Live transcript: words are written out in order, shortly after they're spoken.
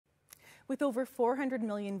With over 400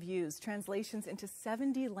 million views, translations into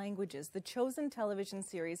 70 languages, the Chosen television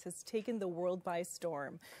series has taken the world by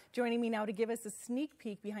storm. Joining me now to give us a sneak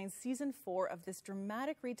peek behind season 4 of this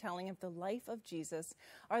dramatic retelling of the life of Jesus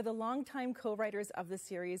are the longtime co-writers of the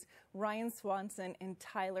series, Ryan Swanson and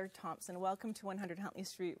Tyler Thompson. Welcome to 100 Huntley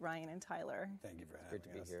Street, Ryan and Tyler. Thank you for having us. Great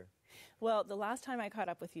to be here. Well, the last time I caught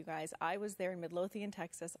up with you guys, I was there in Midlothian,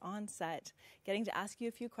 Texas, on set, getting to ask you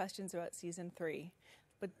a few questions about season 3.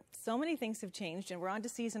 But so many things have changed, and we're on to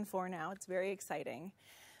season 4 now. It's very exciting.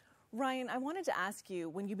 Ryan, I wanted to ask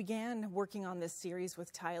you, when you began working on this series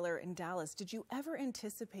with Tyler and Dallas, did you ever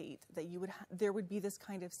anticipate that there would be this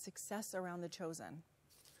kind of success around The Chosen?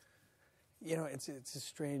 You know, it's a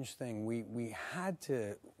strange thing. We had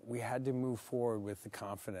to move forward with the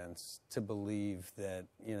confidence to believe that,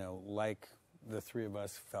 you know, like the three of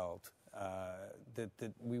us felt,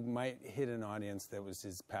 that we might hit an audience that was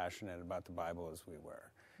as passionate about the Bible as we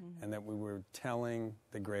were, and that we were telling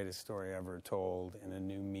the greatest story ever told in a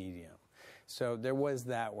new medium. So there was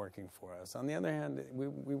that working for us. On the other hand,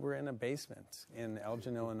 we were in a basement in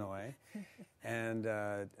Elgin, Illinois, and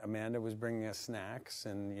Amanda was bringing us snacks,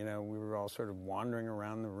 and, you know, we were all sort of wandering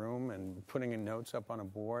around the room and putting in notes up on a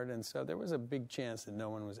board, and so there was a big chance that no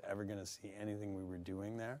one was ever going to see anything we were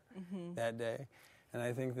doing there that day. And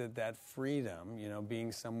I think that freedom, you know,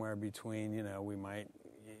 being somewhere between, you know, we might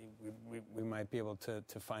be able to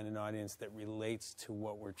find an audience that relates to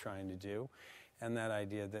what we're trying to do, and that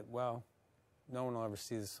idea that, well, no one will ever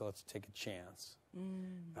see this, so let's take a chance,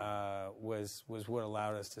 was what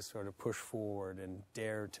allowed us to sort of push forward and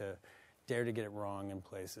dare to get it wrong in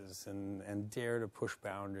places, and dare to push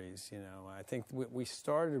boundaries. You know, I think what we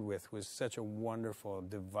started with was such a wonderful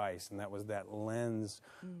device, and that was that lens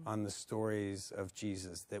on the stories of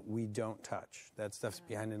Jesus that we don't touch. That stuff's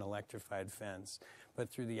behind an electrified fence. But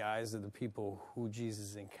through the eyes of the people who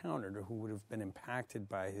Jesus encountered or who would have been impacted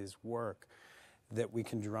by his work, that we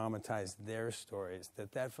can dramatize their stories,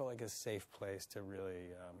 that felt like a safe place to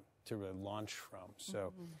really launch from.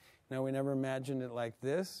 So, no, we never imagined it like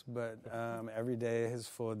this, but every day is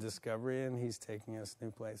full of discovery, and he's taking us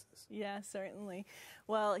new places. Yeah, certainly.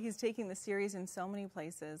 Well, he's taking the series in so many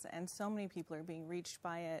places, and so many people are being reached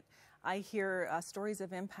by it. I hear stories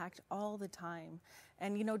of impact all the time.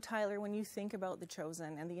 And, you know, Tyler, when you think about The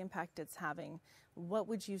Chosen and the impact it's having, what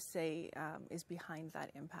would you say is behind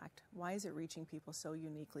that impact? Why is it reaching people so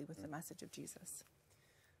uniquely with the message of Jesus?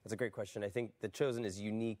 That's a great question. I think The Chosen is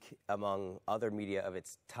unique among other media of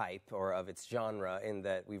its type or of its genre in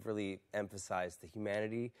that we've really emphasized the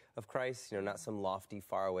humanity of Christ, you know, not some lofty,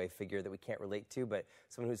 faraway figure that we can't relate to, but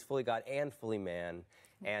someone who's fully God and fully man.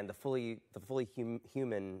 And the fully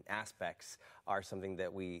human aspects are something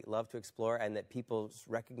that we love to explore, and that people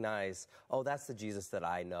recognize, oh, that's the Jesus that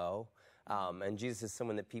I know. And Jesus is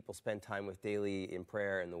someone that people spend time with daily in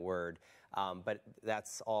prayer and the Word. But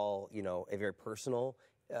that's all, you know, a very personal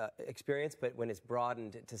experience, but when it's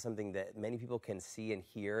broadened to something that many people can see and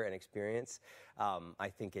hear and experience, I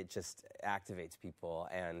think it just activates people.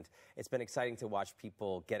 And it's been exciting to watch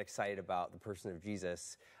people get excited about the person of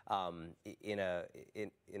Jesus in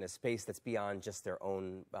a space that's beyond just their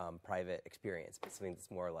own private experience, but something that's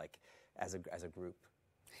more like as a group.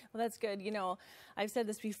 Well, that's good. You know, I've said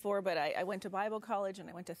this before, but I went to Bible college and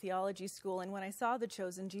I went to theology school, and when I saw The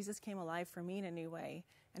Chosen, Jesus came alive for me in a new way.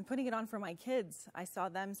 And putting it on for my kids, I saw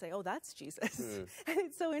them say, oh, that's Jesus. And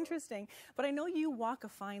it's so interesting. But I know you walk a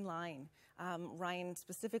fine line, Ryan,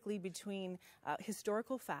 specifically between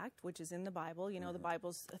historical fact, which is in the Bible. You know, the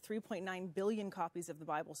Bible's 3.9 billion copies of the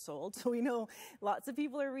Bible sold. So we know lots of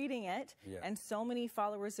people are reading it. Yeah. And so many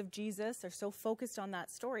followers of Jesus are so focused on that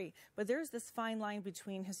story. But there's this fine line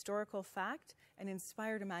between historical fact and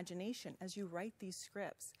inspired imagination as you write these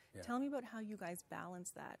scripts. Yeah. Tell me about how you guys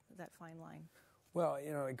balance that fine line. Well,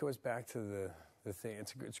 you know, it goes back to the thing.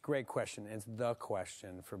 It's a great question. It's the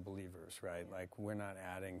question for believers, right? Like, we're not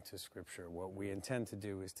adding to Scripture. What we intend to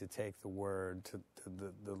do is to take the Word, to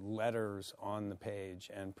the letters on the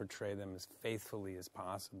page, and portray them as faithfully as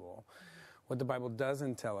possible. What the Bible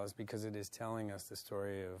doesn't tell us, because it is telling us the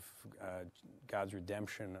story of God's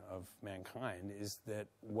redemption of mankind, is that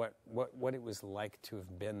what it was like to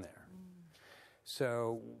have been there.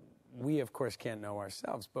 So we, of course, can't know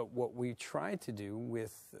ourselves, but what we try to do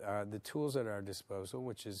with the tools at our disposal,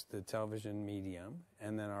 which is the television medium,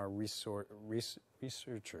 and then our researchers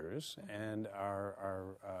and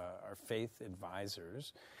our faith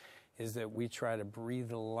advisors, is that we try to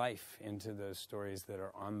breathe life into those stories that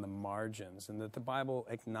are on the margins, and that the Bible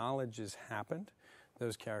acknowledges happened,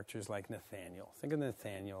 those characters like Nathaniel. Think of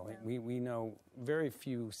Nathaniel. Yeah. We know very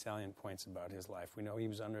few salient points about his life. We know he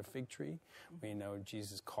was under a fig tree. We know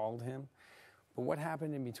Jesus called him. But what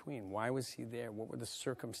happened in between? Why was he there? What were the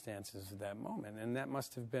circumstances of that moment? And that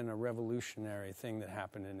must have been a revolutionary thing that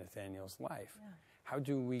happened in Nathaniel's life. Yeah. How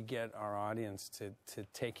do we get our audience to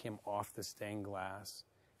take him off the stained glass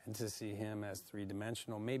and to see him as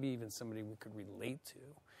three-dimensional, maybe even somebody we could relate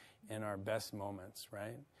to in our best moments,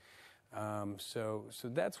 right? So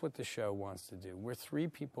that's what the show wants to do. We're three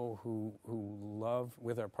people who love,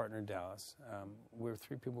 with our partner Dallas, we're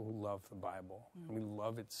three people who love the Bible, and we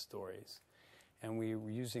love its stories. And we're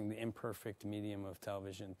using the imperfect medium of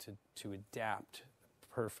television to adapt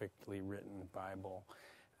perfectly written Bible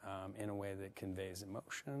in a way that conveys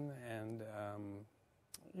emotion and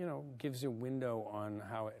gives a window on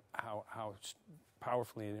how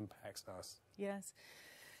powerfully it impacts us. Yes.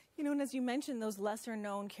 And as you mentioned, those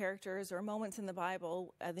lesser-known characters or moments in the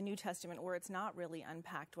Bible, the New Testament, where it's not really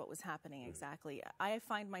unpacked what was happening exactly. I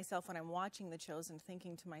find myself, when I'm watching The Chosen,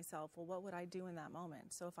 thinking to myself, well, what would I do in that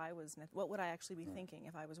moment? So what would I actually be thinking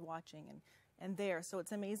if I was watching and there? So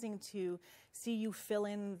it's amazing to see you fill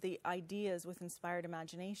in the ideas with inspired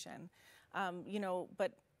imagination.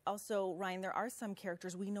 But also, Ryan, there are some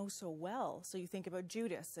characters we know so well. So you think about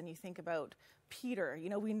Judas and you think about Peter.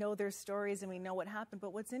 We know their stories and we know what happened.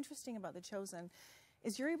 But what's interesting about The Chosen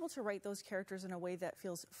is you're able to write those characters in a way that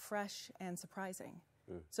feels fresh and surprising.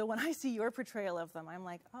 So when I see your portrayal of them, I'm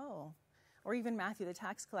like, oh. Or even Matthew, the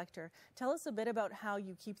tax collector. Tell us a bit about how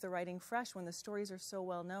you keep the writing fresh when the stories are so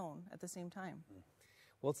well known at the same time.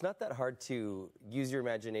 Well, it's not that hard to use your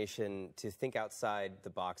imagination to think outside the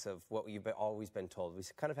box of what you've always been told. We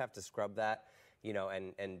kind of have to scrub that,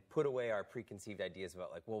 and put away our preconceived ideas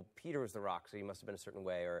about, like, well, Peter was the rock, so he must have been a certain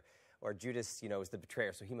way, or Judas, was the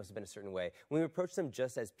betrayer, so he must have been a certain way. When we approach them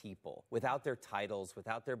just as people, without their titles,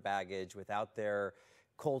 without their baggage, without their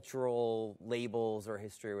cultural labels or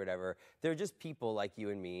history or whatever, they're just people like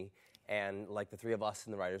you and me, and like the three of us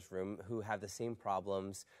in the writer's room, who have the same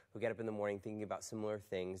problems, who get up in the morning thinking about similar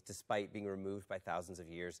things, despite being removed by thousands of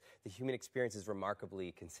years. The human experience is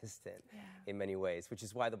remarkably consistent in many ways, which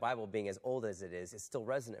is why the Bible, being as old as it is still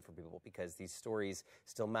resonant for people, because these stories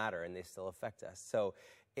still matter and they still affect us. So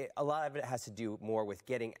a lot of it has to do more with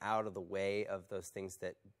getting out of the way of those things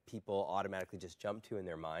that people automatically just jump to in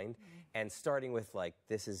their mind, and starting with, like,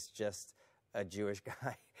 this is just a Jewish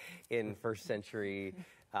guy in first century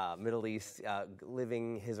Middle East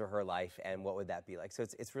living his or her life, and what would that be like? So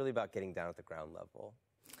it's really about getting down at the ground level.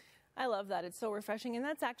 I love that. It's so refreshing. And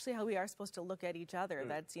that's actually how we are supposed to look at each other.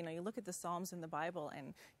 That's, you look at the Psalms in the Bible,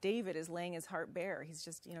 and David is laying his heart bare. He's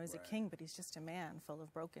just, he's a king, but he's just a man full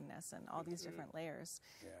of brokenness and all these different layers.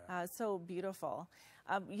 So beautiful.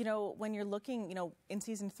 When you're looking, in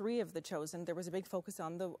season 3 of The Chosen, there was a big focus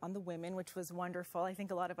on the women, which was wonderful. I think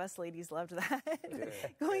a lot of us ladies loved that.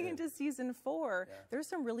 Going into season 4, there's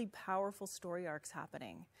some really powerful story arcs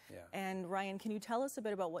happening. And Ryan, can you tell us a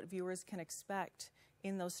bit about what viewers can expect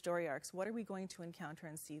in those story arcs? What are we going to encounter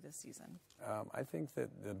and see this season? I think that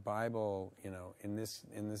the Bible, in this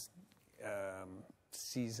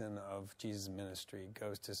season of Jesus' ministry,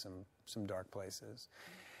 goes to some dark places.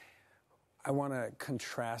 I want to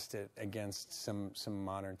contrast it against some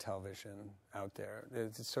modern television out there.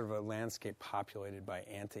 It's sort of a landscape populated by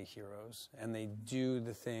anti-heroes, and they do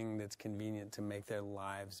the thing that's convenient to make their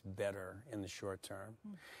lives better in the short term,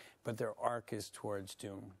 but their arc is towards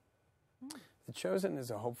doom. The Chosen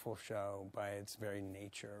is a hopeful show by its very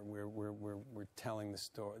nature. We're telling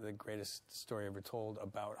the greatest story ever told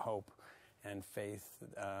about hope and faith,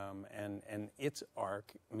 and its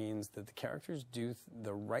arc means that the characters do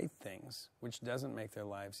the right things, which doesn't make their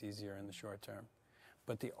lives easier in the short term.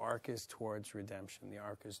 But the arc is towards redemption. The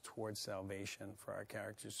arc is towards salvation for our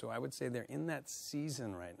characters. So I would say they're in that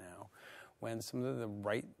season right now when some of the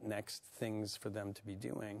right next things for them to be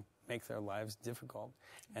doing make their lives difficult,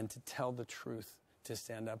 and to tell the truth, to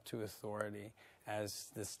stand up to authority as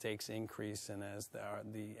the stakes increase and as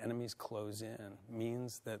the enemies close in,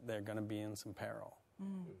 means that they're going to be in some peril.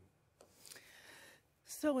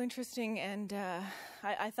 So interesting, and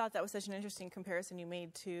I thought that was such an interesting comparison you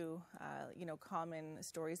made to, common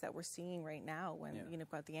stories that we're seeing right now when, you've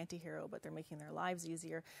got the anti-hero, but they're making their lives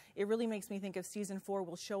easier. It really makes me think of season 4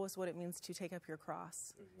 will show us what it means to take up your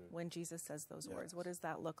cross when Jesus says those words. What does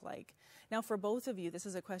that look like? Now, for both of you, this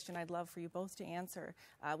is a question I'd love for you both to answer.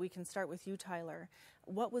 We can start with you, Tyler.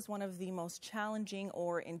 What was one of the most challenging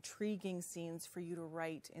or intriguing scenes for you to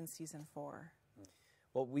write in season 4?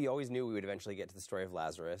 Well, we always knew we would eventually get to the story of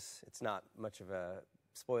Lazarus. It's not much of a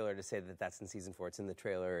spoiler to say that that's in season 4. It's in the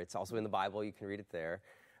trailer. It's also in the Bible. You can read it there.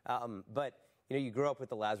 But you grow up with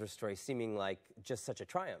the Lazarus story seeming like just such a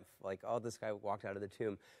triumph, like, oh, this guy walked out of the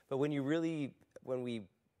tomb. But when we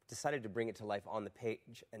decided to bring it to life on the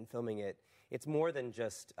page and filming it, it's more than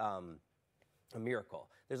just a miracle.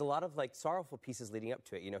 There's a lot of like sorrowful pieces leading up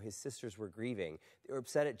to it. His sisters were grieving. They were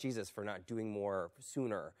upset at Jesus for not doing more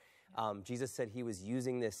sooner. Jesus said he was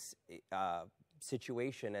using this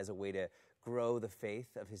situation as a way to grow the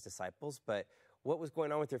faith of his disciples, but what was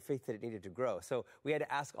going on with their faith that it needed to grow? So we had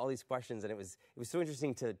to ask all these questions, and it was so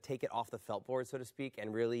interesting to take it off the felt board, so to speak,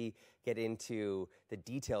 and really get into the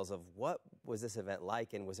details of what was this event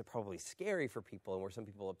like, and was it probably scary for people, and were some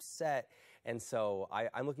people upset? And so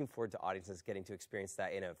I'm looking forward to audiences getting to experience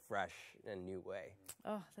that in a fresh and new way.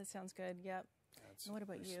 Oh, that sounds good. Yep. And what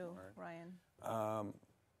about you, smart. Ryan?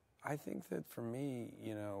 I think that for me,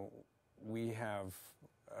 we have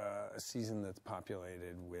a season that's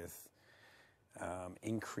populated with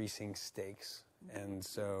increasing stakes. And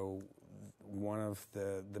so one of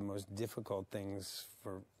the most difficult things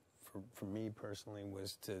for me personally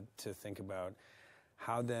was to think about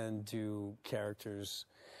how then do characters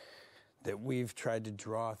that we've tried to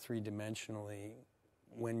draw three-dimensionally,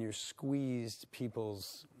 when you're squeezed,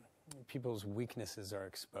 people's weaknesses are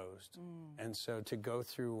exposed. And so to go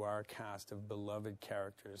through our cast of beloved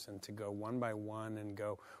characters and to go one by one and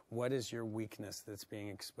go, what is your weakness that's being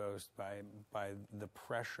exposed by the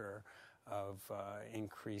pressure of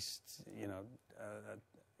increased,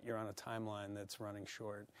 you're on a timeline that's running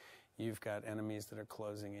short. You've got enemies that are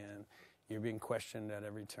closing in. You're being questioned at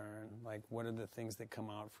every turn. Like, what are the things that come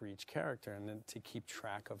out for each character? And then to keep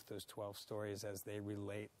track of those 12 stories as they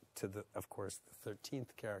relate to of course, the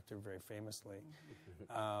 13th character very famously.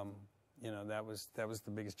 That was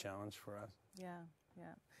the biggest challenge for us. Yeah.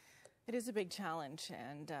 It is a big challenge,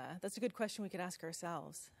 and that's a good question we could ask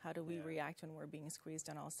ourselves. How do we react when we're being squeezed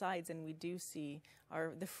on all sides, and we do see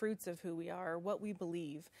the fruits of who we are, what we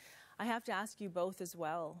believe? I have to ask you both as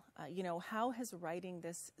well, how has writing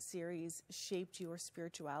this series shaped your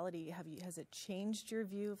spirituality? Has it changed your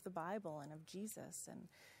view of the Bible and of Jesus? And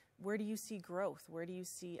where do you see growth? Where do you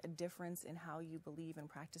see a difference in how you believe and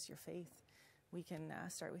practice your faith? We can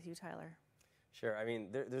start with you, Tyler. Sure. I mean,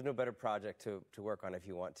 there's no better project to work on if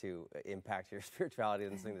you want to impact your spirituality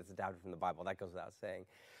than something that's adapted from the Bible. That goes without saying.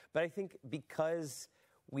 But I think because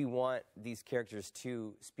we want these characters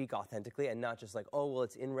to speak authentically and not just like, oh, well,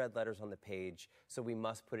 it's in red letters on the page, so we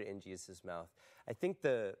must put it in Jesus' mouth. I think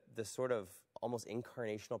the sort of almost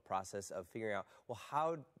incarnational process of figuring out, well,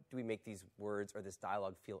 how do we make these words or this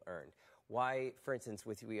dialogue feel earned? Why, for instance,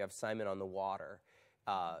 we have Simon on the water,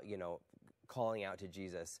 calling out to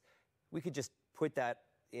Jesus. We could just put that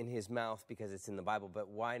in his mouth because it's in the Bible, but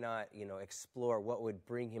why not, explore what would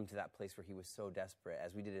bring him to that place where he was so desperate,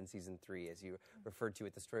 as we did in season 3, as you referred to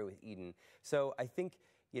with the story with Eden. So I think,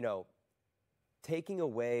 taking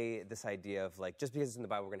away this idea of like, just because it's in the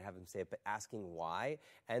Bible, we're going to have him say it, but asking why,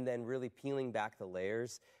 and then really peeling back the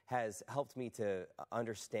layers has helped me to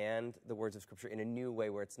understand the words of Scripture in a new way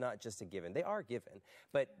where it's not just a given. They are given,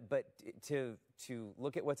 but to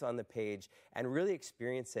look at what's on the page and really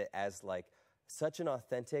experience it as like such an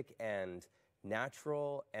authentic and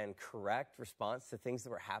natural and correct response to things that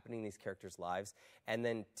were happening in these characters' lives, and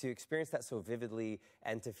then to experience that so vividly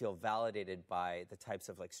and to feel validated by the types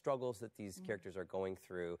of like struggles that these characters are going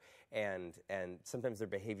through, and sometimes their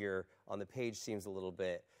behavior on the page seems a little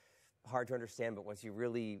bit hard to understand, but once you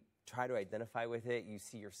really try to identify with it, you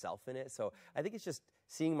see yourself in it. So I think it's just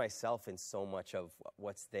seeing myself in so much of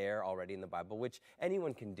what's there already in the Bible, which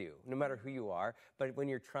anyone can do, no matter who you are. But when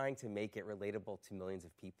you're trying to make it relatable to millions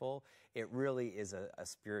of people, it really is a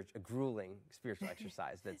grueling spiritual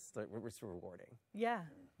exercise that's rewarding. Yeah,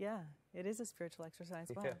 it is a spiritual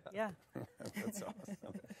exercise. Wow. Yeah. That's awesome.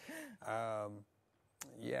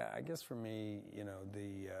 I guess for me,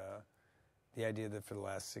 the idea that for the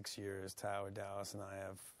last 6 years, Tyler, Dallas, and I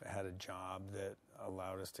have had a job that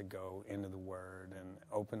allowed us to go into the Word and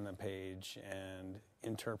open the page and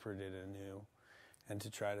interpret it anew, and to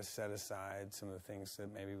try to set aside some of the things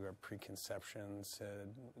that maybe were preconceptions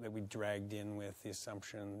that we dragged in with the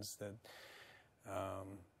assumptions that,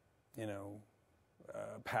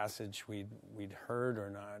 passage we'd heard or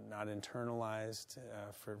not internalized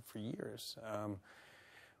for years.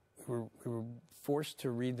 We were forced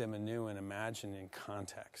to read them anew and imagine in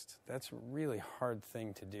context. That's a really hard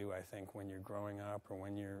thing to do, I think, when you're growing up or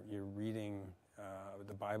when you're reading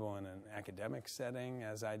the Bible in an academic setting,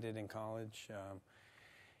 as I did in college.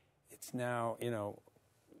 It's now,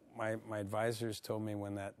 my advisors told me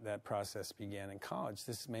when that process began in college,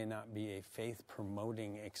 this may not be a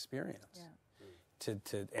faith-promoting experience. Yeah.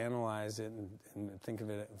 to analyze it and think of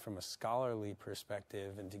it from a scholarly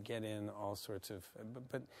perspective and to get in all sorts of,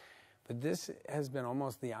 but this has been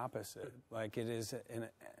almost the opposite. Like, it is an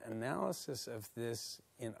analysis of this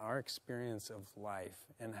in our experience of life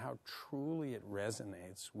and how truly it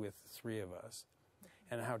resonates with the three of us,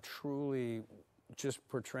 and how truly just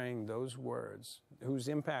portraying those words, whose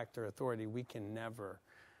impact or authority we can never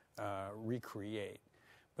recreate,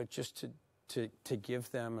 but just to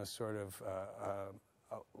give them a sort of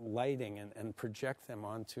lighting and project them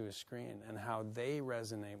onto a screen, and how they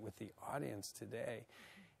resonate with the audience today.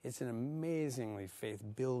 It's an amazingly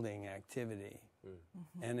faith-building activity,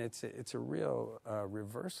 and it's a real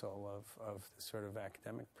reversal of the sort of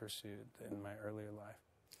academic pursuit in my earlier life.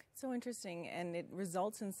 So interesting, and it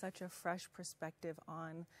results in such a fresh perspective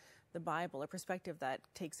on the Bible, a perspective that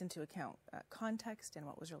takes into account context and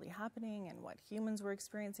what was really happening and what humans were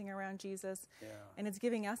experiencing around Jesus. Yeah. And it's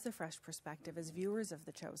giving us a fresh perspective as viewers of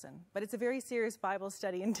The Chosen. But it's a very serious Bible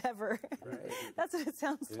study endeavor. Right. That's what it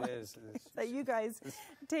sounds like. It is. That you guys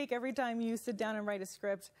take every time you sit down and write a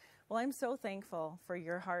script. Well, I'm so thankful for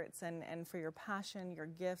your hearts and for your passion, your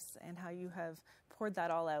gifts, and how you have poured that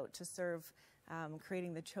all out to serve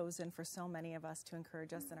creating The Chosen for so many of us, to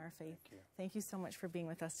encourage us in our faith. Thank you so much for being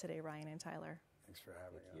with us today, Ryan and Tyler. Thanks for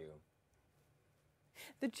having us. Thank you.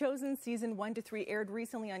 The Chosen Season 1 to 3 aired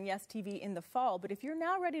recently on Yes TV in the fall, but if you're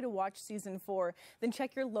now ready to watch Season 4, then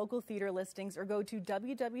check your local theater listings or go to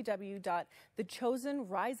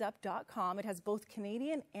www.thechosenriseup.com. It has both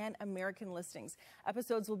Canadian and American listings.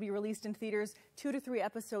 Episodes will be released in theaters, 2 to 3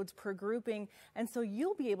 episodes per grouping, and so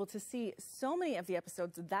you'll be able to see so many of the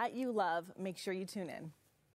episodes that you love. Make sure you tune in.